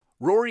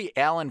Rory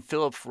Allen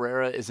Philip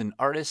Ferreira is an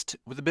artist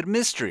with a bit of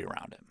mystery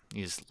around him.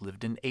 He's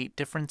lived in 8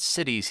 different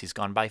cities. He's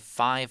gone by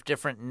 5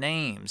 different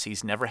names.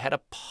 He's never had a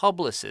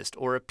publicist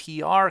or a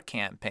PR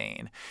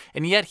campaign.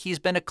 And yet he's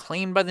been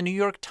acclaimed by the New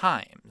York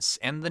Times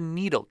and the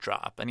Needle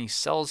Drop, and he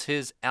sells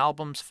his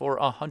albums for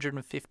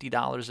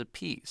 $150 a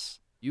piece.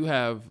 You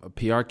have a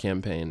PR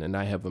campaign, and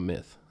I have a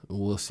myth.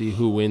 We'll see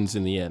who wins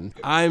in the end.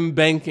 I'm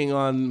banking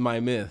on my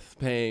myth,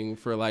 paying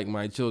for, like,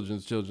 my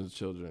children's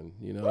children,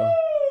 you know? Woo!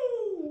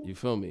 You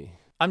feel me?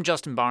 I'm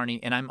Justin Barney,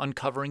 and I'm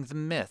uncovering the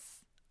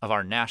myth of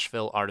our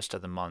Nashville Artist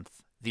of the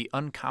Month, the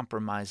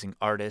uncompromising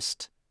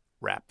artist,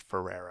 R.A.P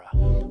Ferreira.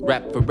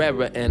 R.A.P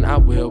Ferreira, and I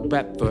will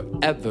rap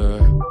forever.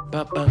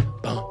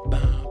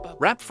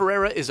 R.A.P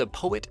Ferreira is a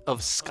poet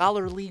of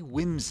scholarly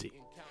whimsy,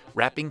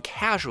 rapping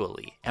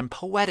casually and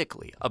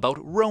poetically about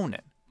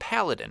Rhonin,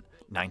 paladin,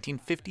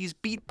 1950s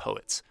beat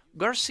poets,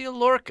 Garcia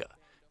Lorca,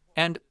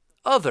 and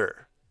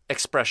other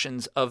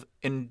expressions of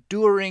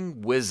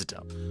enduring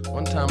wisdom.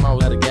 One time I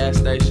was at a gas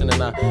station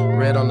and I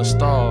read on the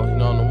stall,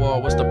 on the wall,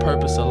 what's the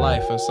purpose of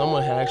life? And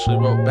someone had actually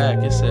wrote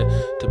back, it said,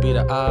 to be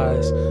the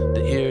eyes,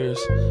 the ears,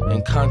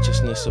 and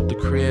consciousness of the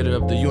creator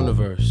of the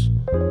universe.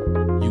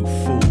 You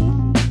fool.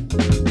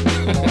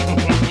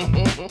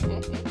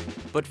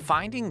 But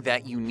finding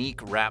that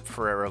unique R.A.P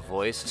Ferreira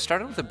voice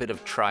started with a bit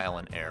of trial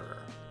and error.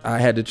 I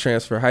had to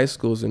transfer high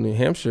schools in New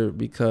Hampshire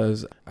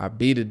because I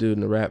beat a dude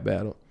in a rap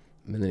battle.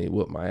 And then he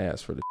whooped my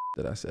ass for the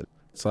that I said.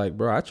 It's like,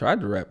 bro, I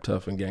tried to rap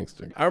tough and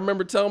gangster. I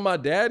remember telling my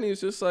dad, and he was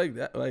just like,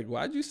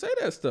 why'd you say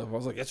that stuff? I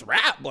was like, it's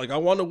rap. Like, I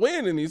want to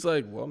win. And he's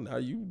like, well, now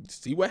you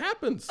see what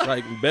happens.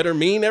 Like, you better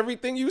mean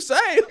everything you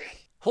say.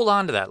 Hold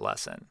on to that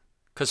lesson,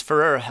 because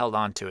Ferreira held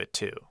on to it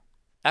too.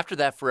 After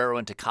that, Ferreira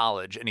went to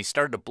college, and he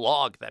started a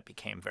blog that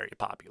became very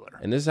popular.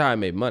 And this is how I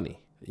made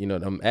money.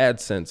 Them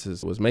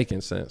AdSense was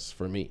making sense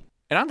for me.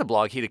 And on the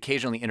blog, he'd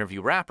occasionally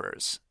interview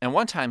rappers. And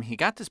one time, he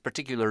got this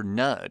particular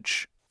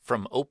nudge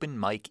from Open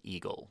Mike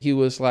Eagle. He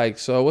was like,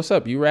 so what's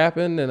up, you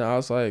rapping? And I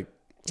was like,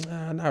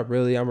 nah, not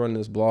really. I'm running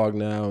this blog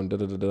now and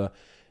da-da-da-da.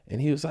 And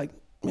he was like,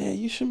 man,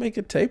 you should make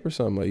a tape or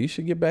something. Like, you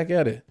should get back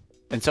at it.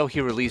 And so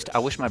he released I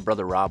Wish My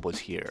Brother Rob Was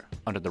Here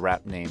under the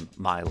rap name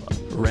Milo.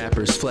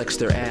 Rappers flex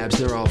their abs,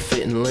 they're all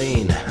fit and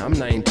lean. I'm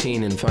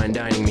 19 and fine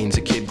dining means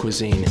a kid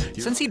cuisine.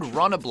 Since he'd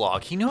run a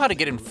blog, he knew how to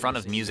get in front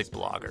of music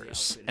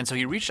bloggers. And so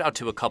he reached out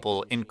to a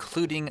couple,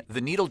 including the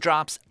Needle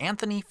Drop's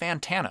Anthony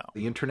Fantano.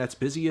 The internet's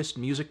busiest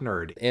music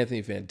nerd.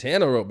 Anthony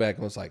Fantano wrote back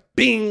and was like,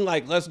 bing,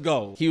 like, let's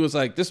go. He was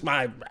like, this is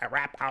my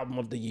rap album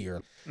of the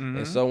year. Mm-hmm.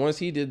 And so once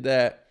he did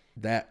that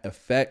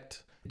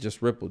effect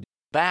just rippled.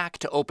 Back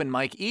to Open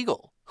Mike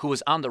Eagle, who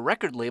was on the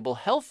record label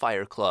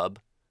Hellfire Club,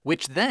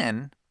 which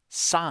then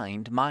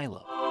signed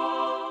Milo.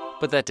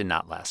 But that did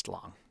not last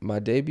long. My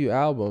debut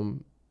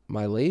album,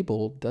 my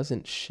label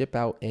doesn't ship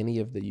out any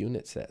of the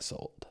units that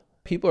sold.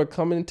 People are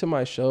coming into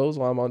my shows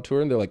while I'm on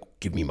tour and they're like,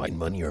 give me my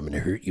money or I'm going to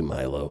hurt you,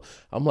 Milo.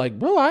 I'm like,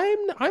 bro, I'm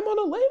on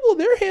a label.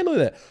 They're handling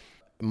that.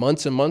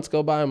 Months and months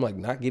go by. I'm like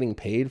not getting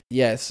paid.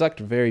 Yeah, it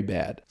sucked very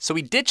bad. So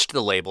he ditched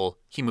the label.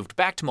 He moved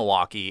back to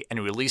Milwaukee and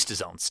he released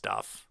his own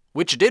stuff,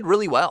 which did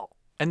really well.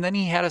 And then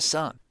he had a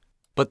son.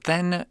 But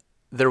then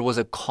there was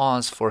a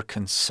cause for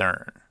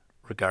concern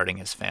regarding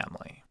his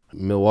family.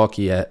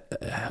 Milwaukee, I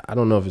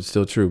don't know if it's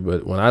still true,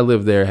 but when I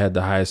lived there, had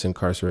the highest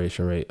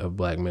incarceration rate of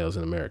black males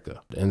in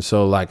America. And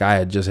so like I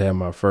had just had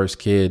my first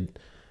kid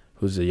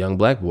who's a young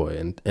black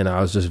boy. And I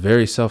was just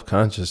very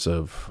self-conscious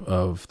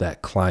of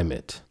that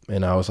climate.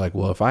 And I was like,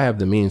 well, if I have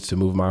the means to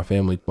move my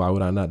family, why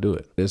would I not do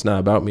it? It's not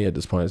about me at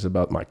this point. It's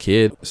about my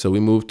kid. So we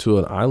moved to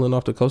an island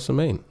off the coast of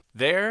Maine.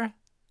 There,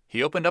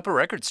 he opened up a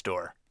record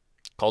store,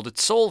 called it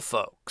Soul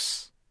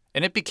Folks,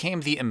 and it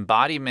became the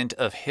embodiment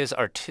of his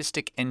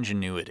artistic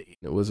ingenuity.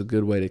 It was a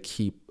good way to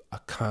keep a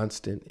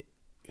constant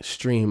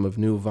stream of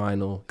new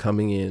vinyl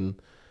coming in.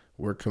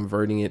 We're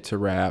converting it to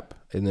rap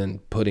and then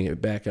putting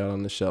it back out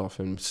on the shelf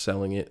and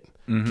selling it,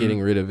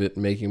 getting rid of it,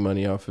 making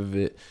money off of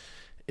it.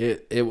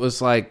 It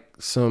was like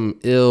some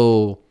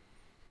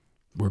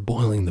we're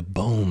boiling the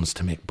bones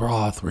to make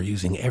broth. We're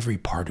using every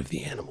part of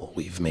the animal.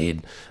 We've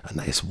made a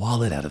nice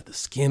wallet out of the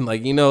skin.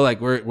 Like,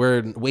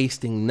 we're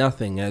wasting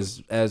nothing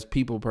as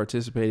people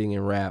participating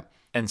in rap.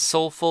 And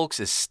Soul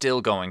Folks is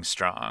still going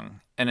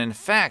strong. And in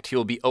fact, he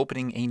will be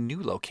opening a new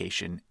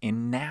location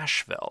in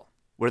Nashville,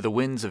 where the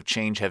winds of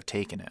change have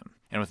taken him.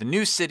 And with a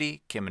new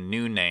city came a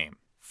new name.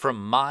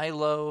 From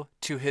Milo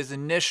to his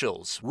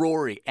initials,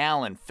 Rory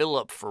Allen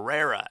Philip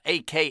Ferreira,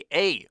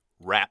 a.k.a.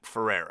 R.A.P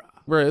Ferreira.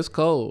 Bro, it's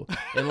cold.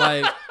 And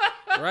right,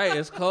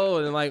 it's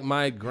cold. And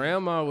my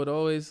grandma would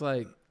always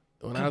when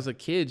I was a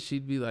kid,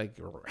 she'd be like,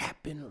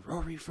 rapping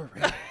Rory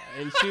Ferreira.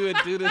 And she would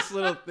do this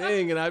little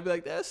thing. And I'd be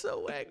like, that's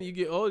so whack. You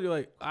get old, you're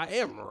like, I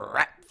am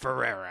R.A.P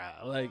Ferreira.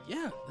 Like,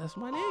 yeah, that's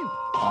my name.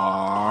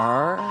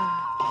 R.A.P.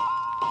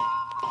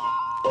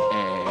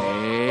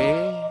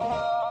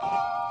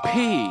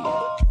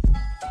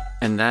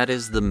 And that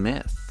is the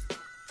myth.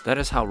 That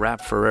is how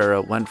R.A.P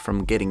Ferreira went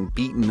from getting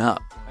beaten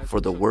up for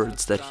the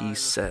words that he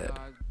said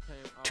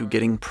to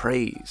getting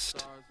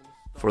praised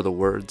for the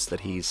words that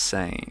he's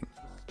saying.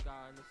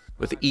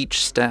 With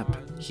each step,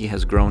 he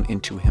has grown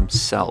into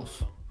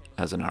himself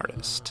as an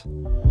artist.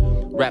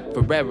 Rap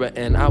Ferreira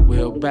and I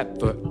will rap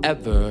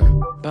forever.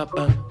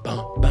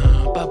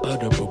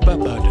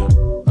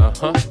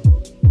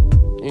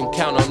 You can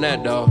count on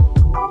that, dog.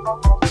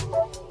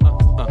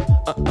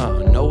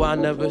 No, I'll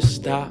never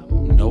stop.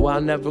 No, I'll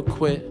never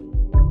quit.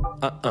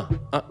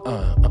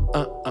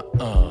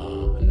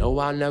 No,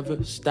 I'll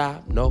never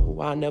stop. No,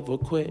 I'll never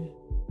quit.